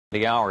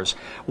the hours.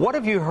 What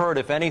have you heard,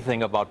 if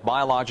anything, about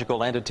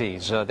biological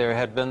entities? There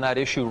had been that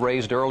issue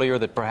raised earlier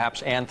that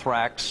perhaps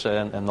anthrax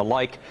and the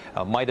like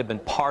might have been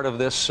part of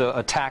this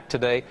attack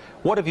today.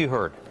 What have you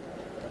heard?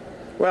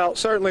 Well,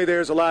 certainly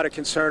there's a lot of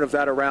concern of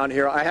that around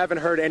here. I haven't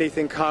heard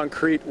anything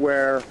concrete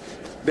where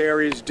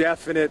there is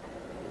definite,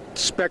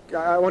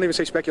 I won't even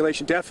say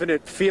speculation,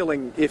 definite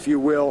feeling, if you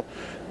will,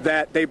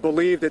 that they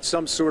believe that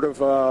some sort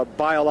of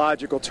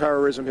biological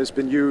terrorism has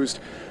been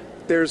used.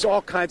 There's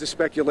all kinds of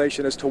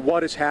speculation as to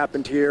what has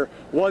happened here.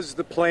 Was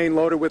the plane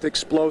loaded with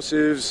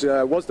explosives?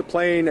 Was the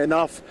plane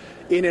enough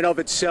in and of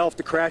itself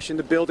to crash in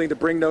the building to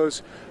bring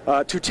those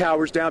two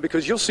towers down?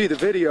 Because you'll see the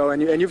video,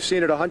 and you've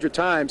seen it 100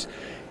 times.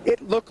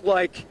 It looked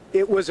like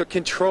it was a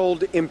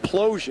controlled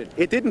implosion.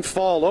 It didn't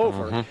fall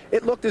over.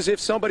 It looked as if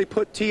somebody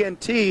put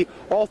TNT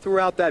all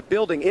throughout that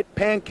building. It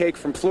pancaked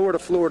from floor to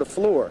floor to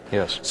floor.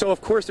 Yes. So,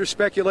 of course, there's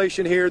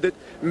speculation here that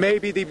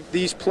maybe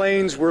these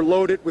planes were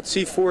loaded with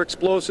C4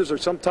 explosives or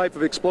some type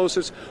of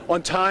explosives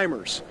on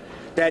timers,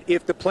 that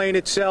if the plane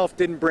itself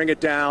didn't bring it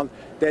down,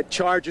 that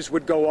charges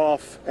would go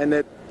off and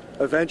that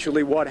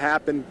eventually what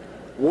happened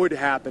would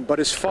happen. But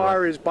as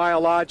far as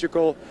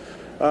biological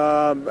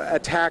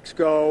attacks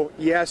go,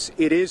 yes,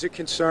 it is a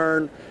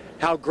concern.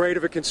 How great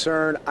of a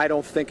concern, I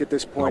don't think at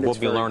this point. Well,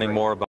 we'll be learning more about